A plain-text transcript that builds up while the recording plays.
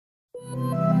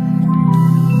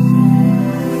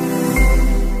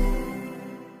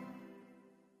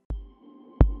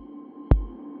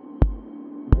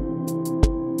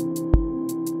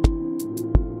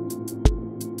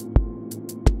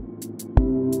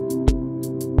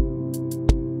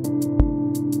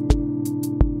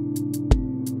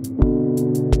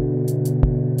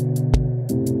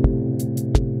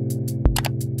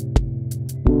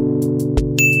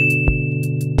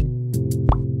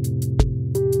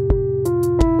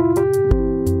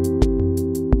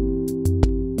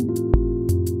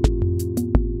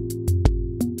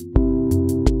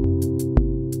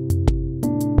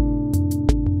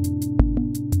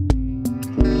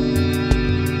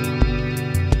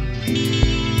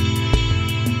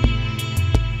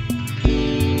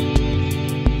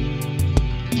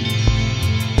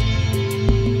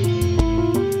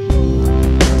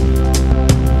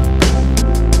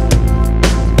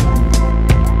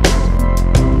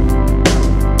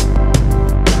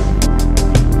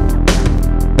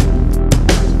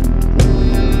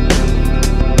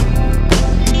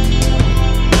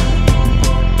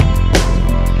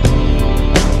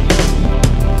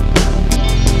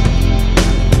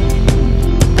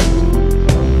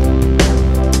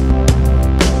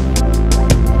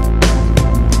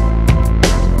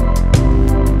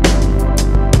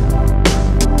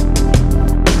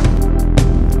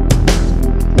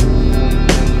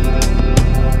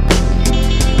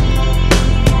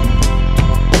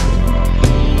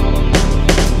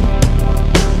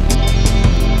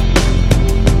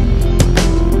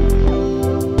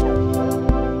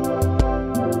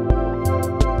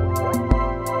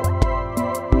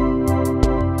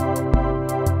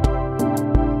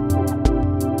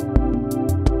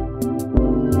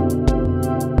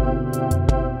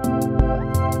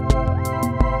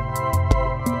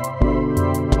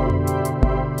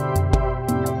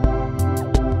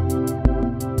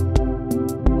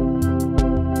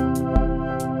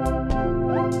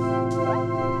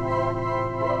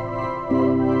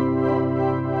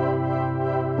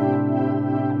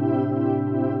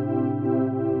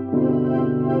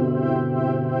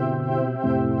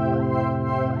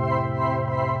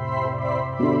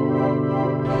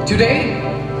Today,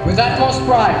 with utmost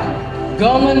pride,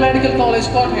 Government Medical College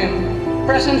Kottayam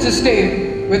presents the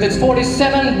state with its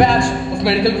 47th batch of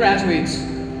medical graduates,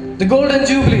 the Golden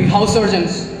Jubilee House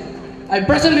Surgeons. I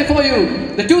present before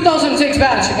you the 2006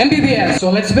 batch MBBS. So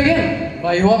let's begin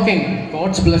by evoking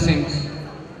God's blessings.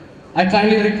 I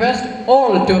kindly request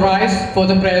all to rise for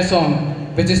the prayer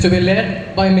song, which is to be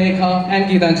led by Megha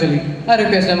and Geetanjali. I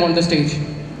request them on the stage.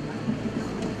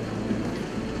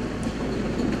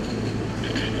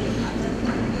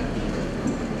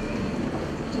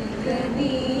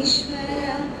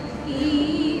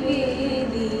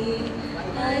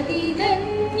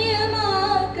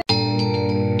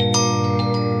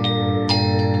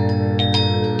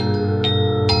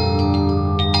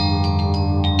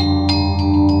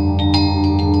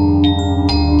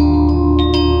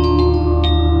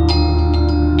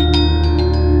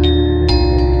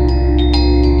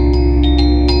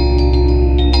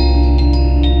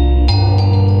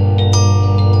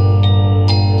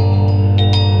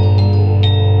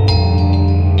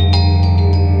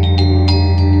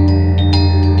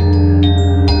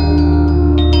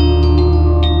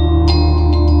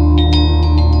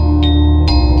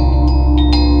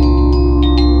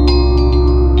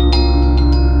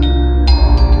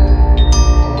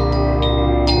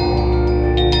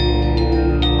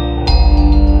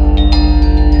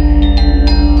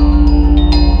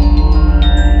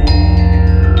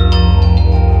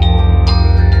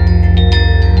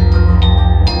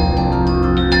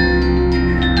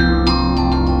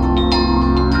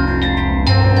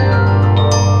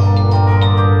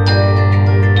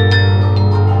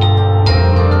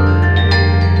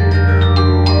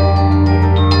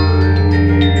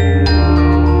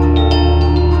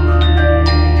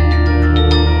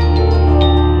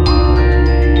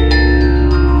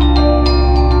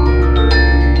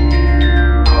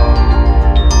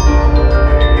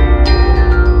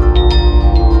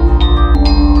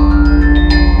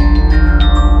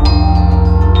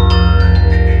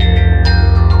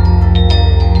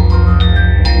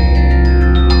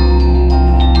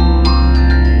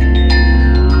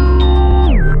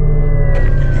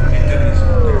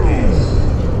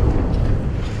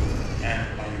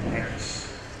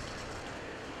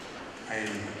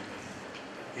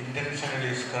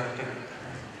 Intentionally skirted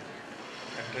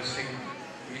addressing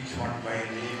each one by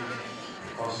name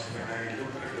because when I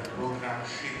looked at the program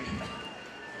sheet,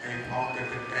 I found at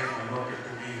the time allotted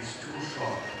to me is too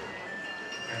short,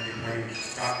 and if I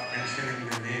start mentioning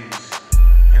the names,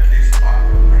 at least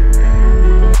part of